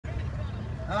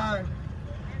I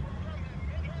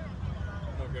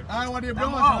want the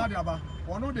brown one.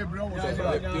 One of the brown ones.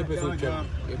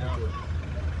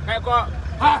 I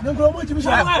got no go much.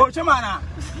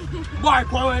 Boy,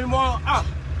 call anymore.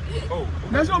 Oh,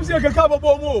 there's no music a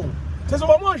couple more. There's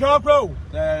one shop pro.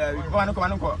 One.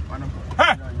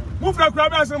 Move the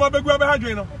crab as my big grab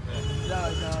hadrian.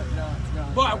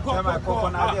 Boy,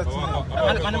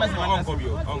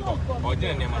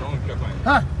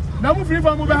 now move free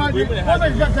from behind you. What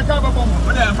is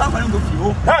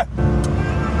that?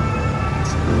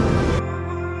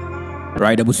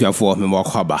 Right, I was your for me more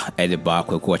cover at the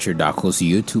back of Watcher Darko's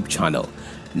YouTube channel.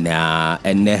 Na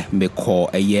ene me call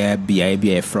a year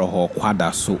BIB from her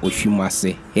Kwadaso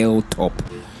Oshimase Hilltop.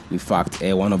 In fact,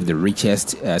 one of the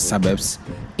richest suburbs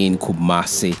in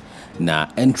Kumasi. Na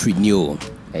entry new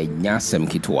nyasem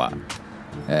kitwa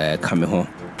kame ho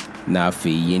na fe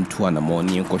yentu ana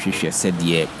morning kohwehwe said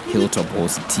ye Hilltop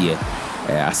house tie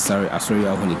asori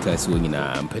ahoni class wo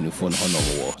nyina mpanifo no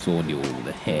wo so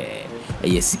the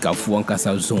hair sikafo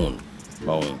ankasa zone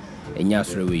enya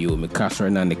asori we yo me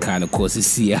kasori na ne kan course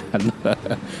sia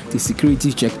the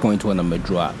security checkpoint one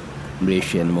medro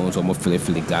mrehwe no mo so mo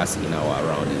feel gas in our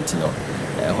around until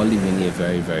living a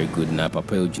very good na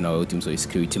papa original team so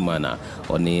security man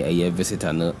on a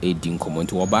visitor no edin komo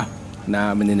nti oba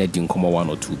na me na edin komo 1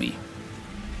 or 2 be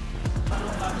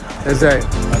Eze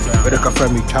we ka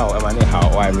from me chow am na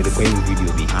how I made the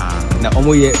video be na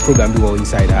omo ye program be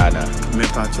inside her na me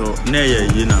pacho na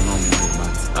ye na no mo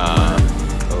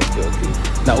okay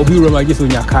na obi roma just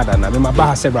on your card na me ma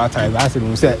ba several times I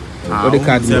say say what the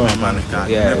card no me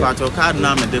pacho card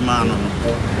na me de man no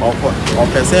o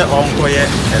pese onko ye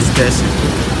excursion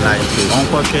like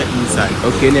onko ke inside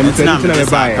okay na me tell you na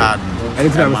buy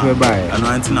anything na me buy and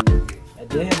anything na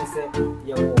dey he say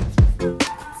your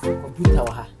computer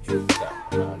wa ha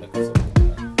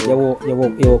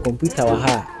your computer wa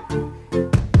ha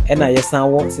ena yesan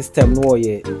wo system no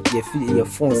ye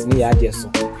phones ni ya de so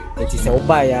enti se wo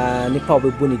buy ya nipa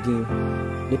obebu ni din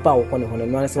nipa wo kone hono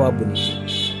no se wa bu ni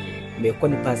me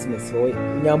kone pass me se wo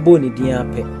nyambo ni din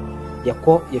ape ye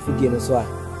ko ye fidie no so a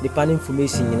nipa ni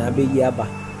information nyina be yi aba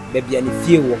be bia ni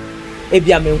fie wo e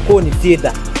bia me nko ni fie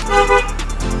da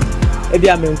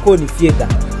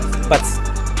but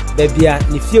be bia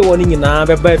ni fie wo ni nyina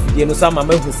be ba fidie no so ama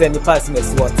ma hu se ni pass me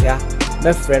se wo tia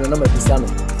me friend no ma bisa no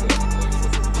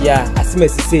ya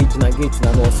asimesi sage na gate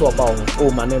na no so ba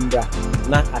o manembra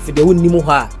na afide wonni mu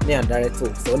ha na ya direct so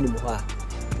wonni mu ha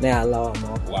na ya allow am.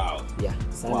 Wow. Yeah.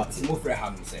 Wow. Move for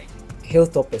how say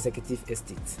Hilltop Executive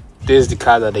Estate. This is the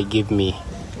car that they give me.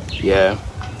 Yeah.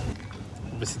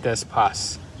 Visitors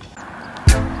pass.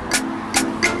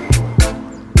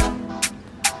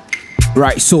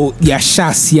 Right, so yeah,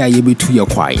 shasia yebi to your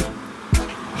kwai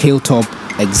Hilltop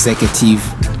Executive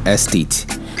Estate.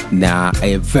 Now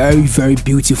a very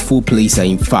beautiful place.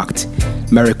 In fact,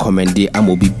 I recommend it.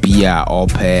 I'm be beer or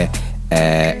a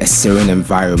serene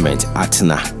environment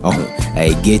atna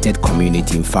a gated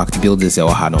community. In fact, buildings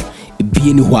are hano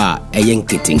be anywhere a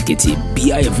yanketi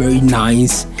be a very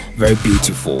nice, very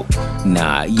beautiful.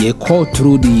 Now ye call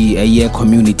through the year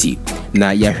community.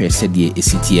 Now yeah, said ye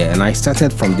is it here, and I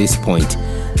started from this point.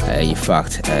 In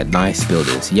fact, nice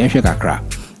buildings.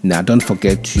 Now don't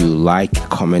forget to like,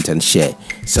 comment and share.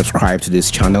 Subscribe to this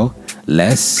channel.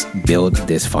 Let's build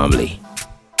this family.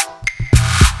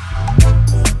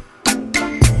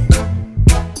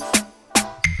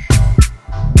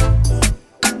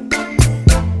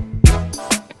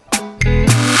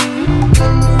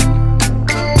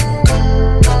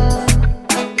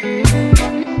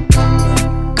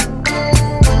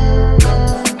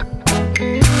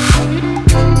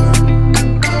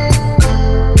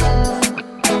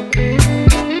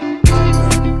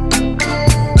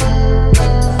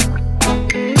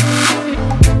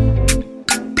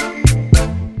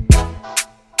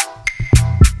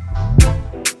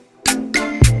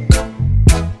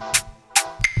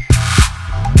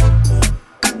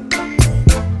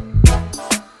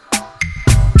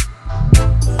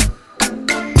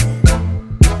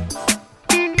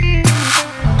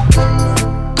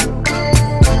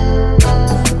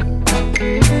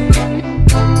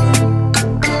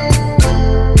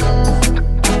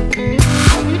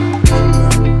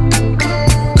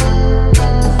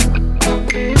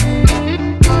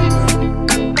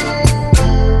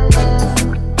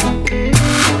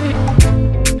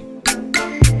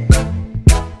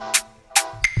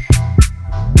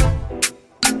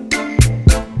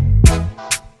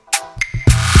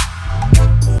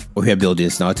 Here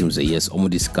buildings now teams say yes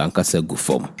this kanka say go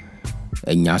form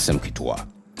and nyasem kitwa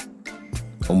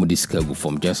this go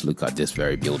form. Just look at this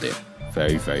very building,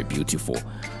 very beautiful.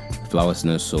 flowers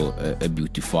and also a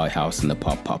beautiful house in the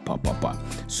pop.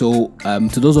 So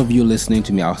to those of you listening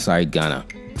to me outside Ghana,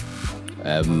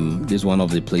 this is one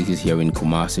of the places here in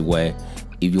Kumasi where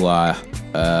if you are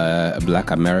a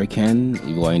Black American, if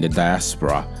you are in the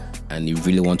diaspora and you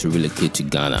really want to relocate to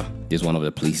Ghana, this is one of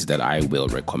the places that I will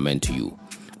recommend to you.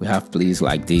 We have places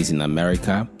like this in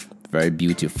America, very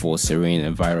beautiful, serene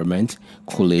environment,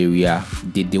 cool area,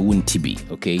 they wouldn't be,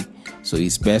 okay? So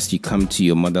it's best you come to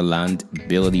your motherland,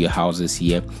 build your houses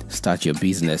here, start your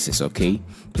businesses, okay?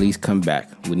 Please come back,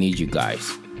 we need you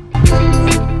guys.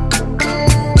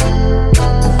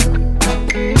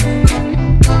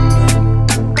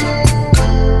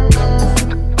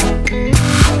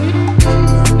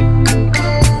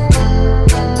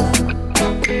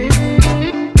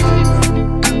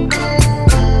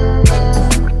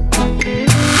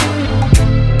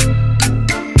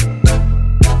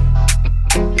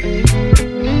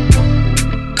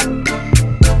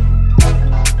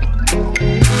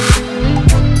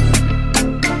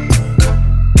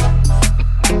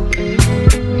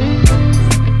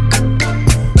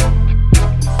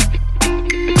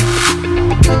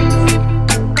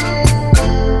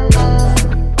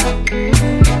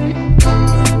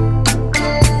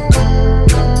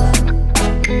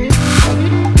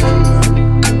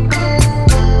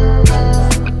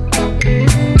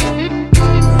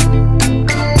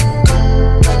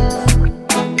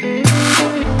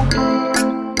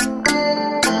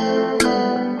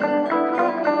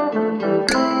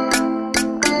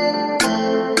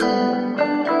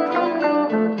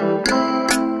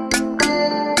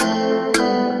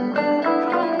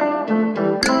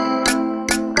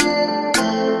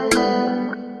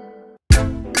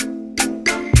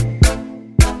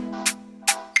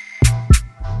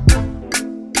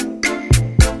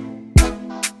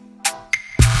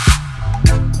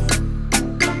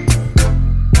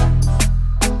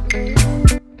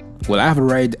 Well, I've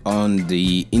read on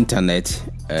the internet,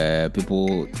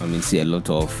 people, say a lot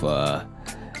of,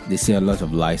 they say a lot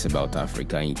of lies about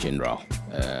Africa in general.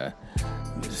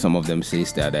 Some of them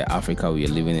says that Africa, we are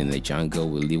living in the jungle,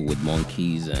 we live with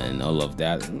monkeys and all of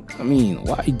that.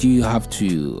 Why do you have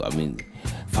to,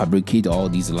 fabricate all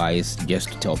these lies just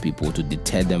to tell people, to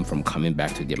deter them from coming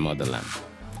back to their motherland?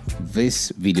 This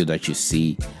video that you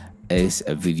see is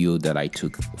a video that I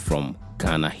took from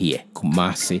Ghana here,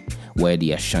 Kumasi, where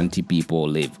the Ashanti people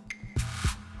live.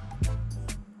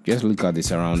 Just look at the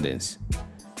surroundings.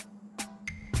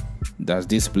 Does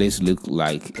this place look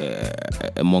like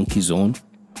a monkey zone?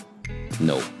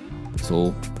 No.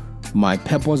 So my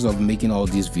purpose of making all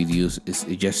these videos is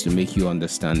just to make you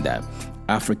understand that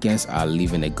Africans are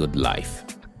living a good life.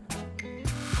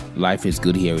 Life is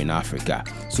good here in Africa.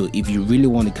 So if you really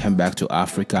want to come back to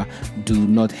Africa, do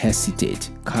not hesitate.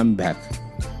 Come back.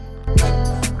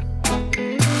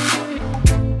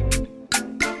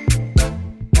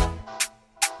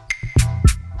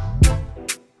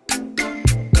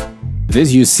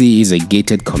 This you see is a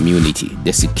gated community.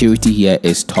 The security here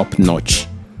is top notch.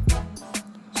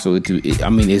 So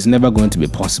it's never going to be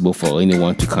possible for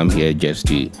anyone to come here just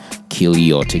to kill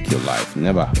you or take your life.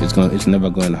 Never. It's never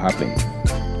going to happen.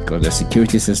 Because the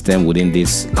security system within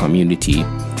this community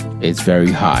is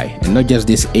very high. And not just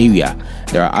this area.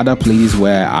 There are other places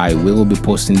where I will be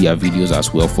posting their videos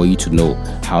as well for you to know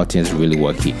how things really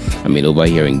work here. Over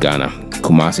here in Ghana,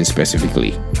 Kumasi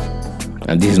specifically.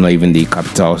 And this is not even the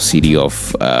capital city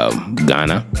of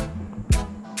Ghana.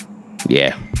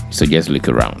 Yeah, so just look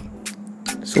around.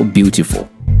 So beautiful.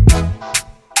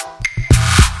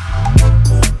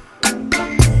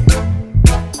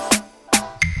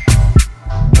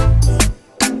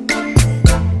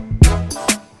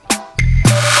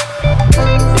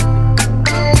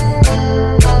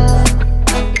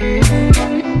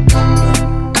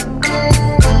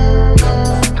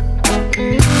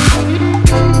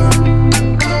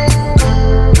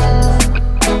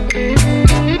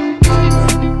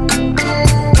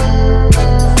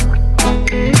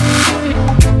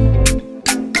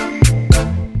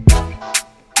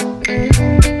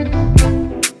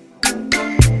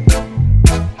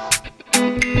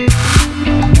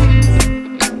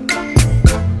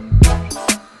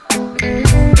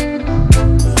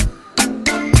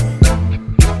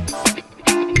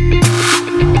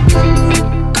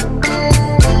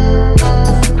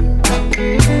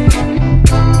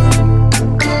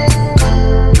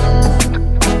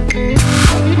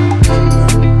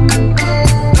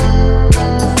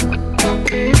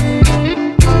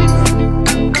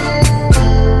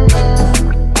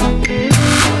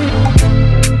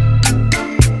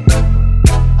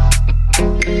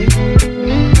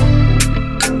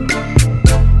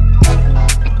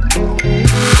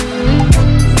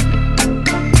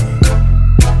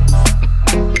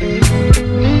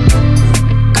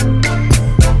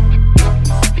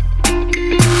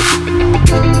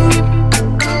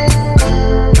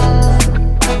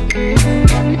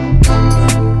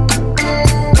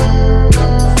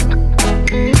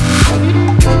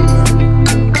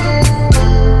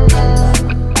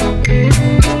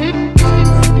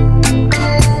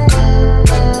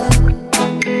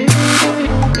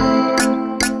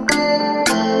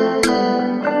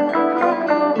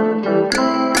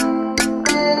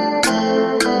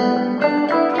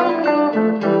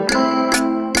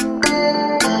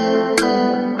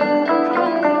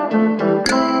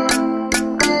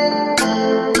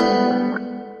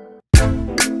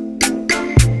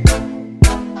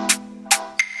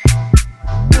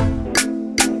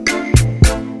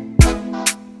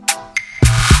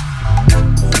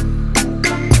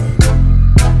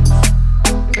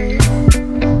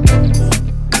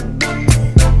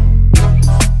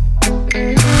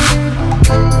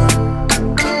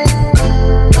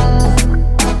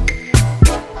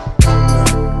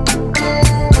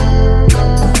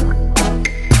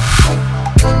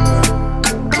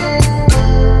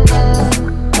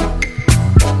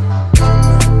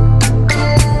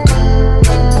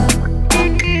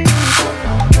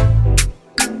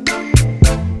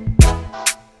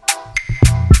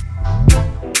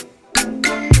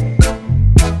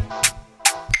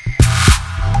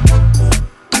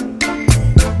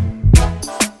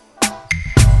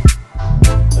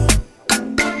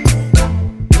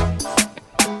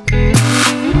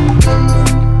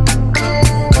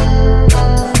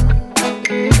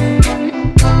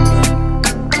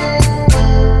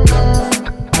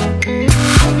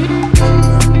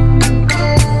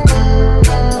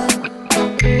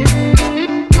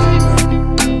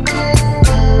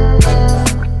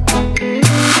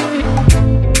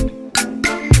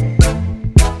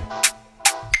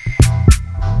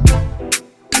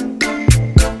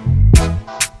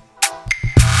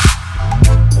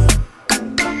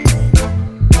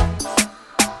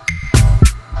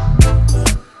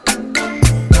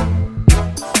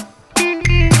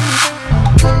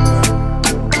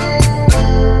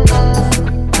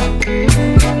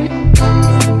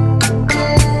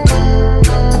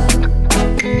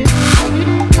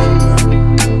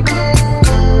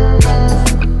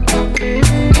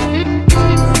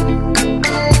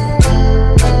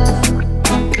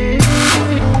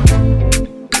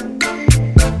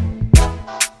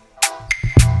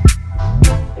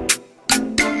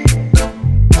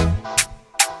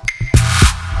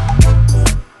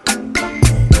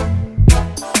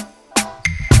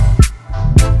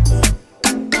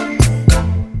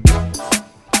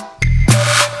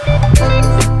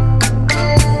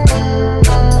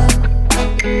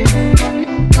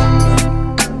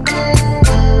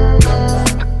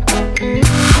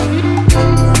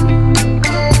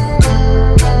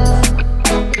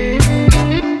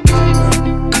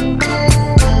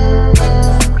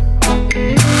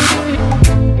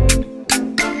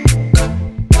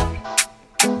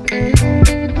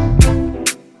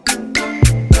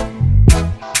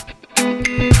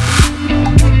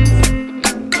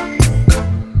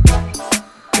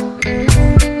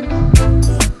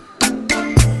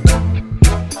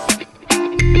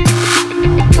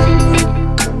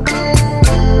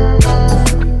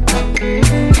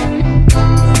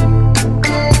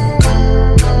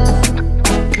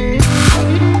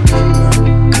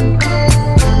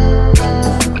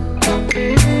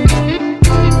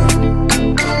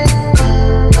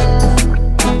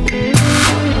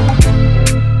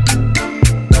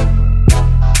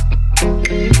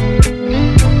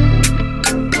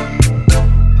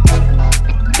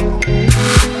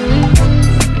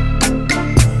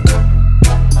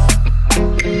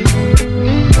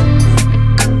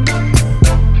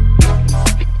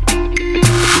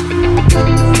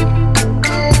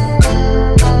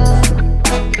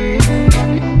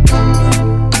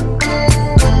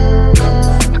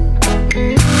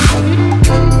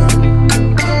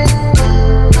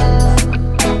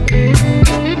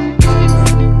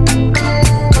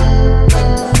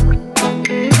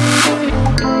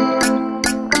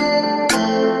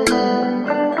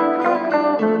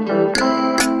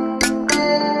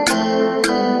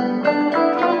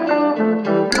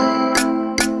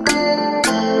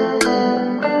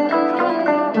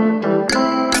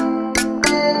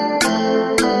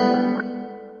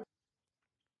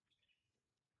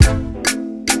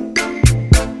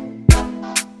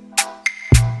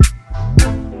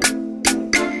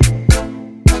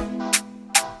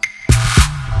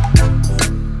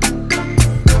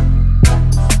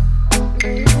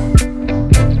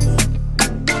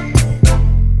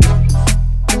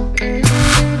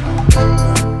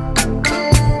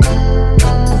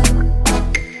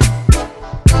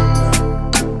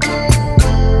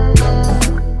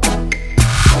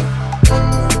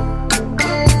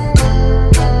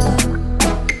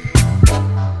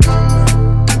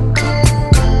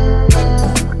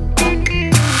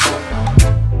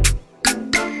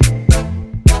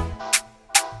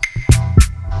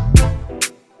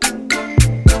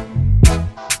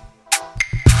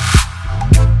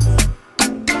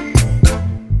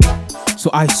 So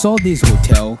I saw this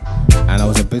hotel and I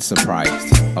was a bit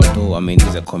surprised. Although, I mean,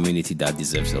 it's a community that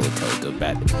deserves a hotel though,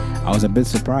 but I was a bit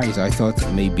surprised. I thought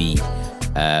maybe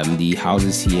the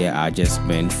houses here are just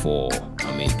meant for,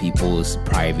 I mean, people's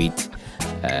private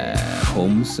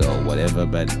homes or whatever.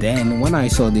 But then when I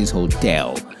saw this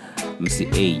hotel, I say,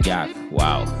 hey, Jack,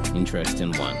 wow,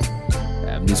 interesting one.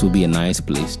 This will be a nice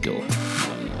place though.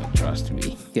 Trust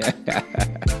me.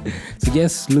 So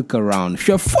just look around.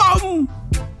 Shafam!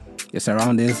 The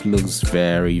surroundings looks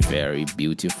very, very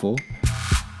beautiful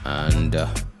and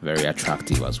very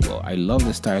attractive as well. I love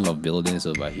the style of buildings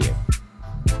over here.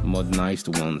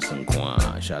 Modernized ones and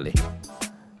actually.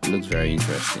 It looks very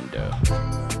interesting though.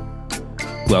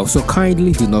 Well, so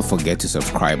kindly do not forget to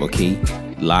subscribe, okay?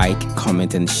 Like,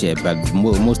 comment and share, but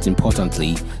most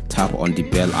importantly, tap on the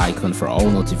bell icon for all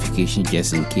notifications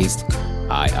just in case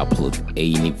I upload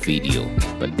any video.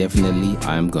 But definitely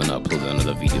I am gonna upload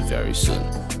another video very soon.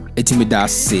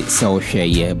 Next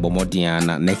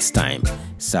time,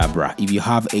 Sabra. If you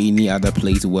have any other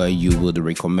place where you would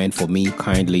recommend for me,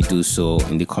 kindly do so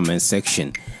in the comment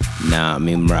section. Now,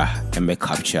 Mimra and me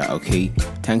capture, okay?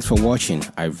 Thanks for watching.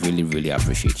 I really, really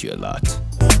appreciate you a lot.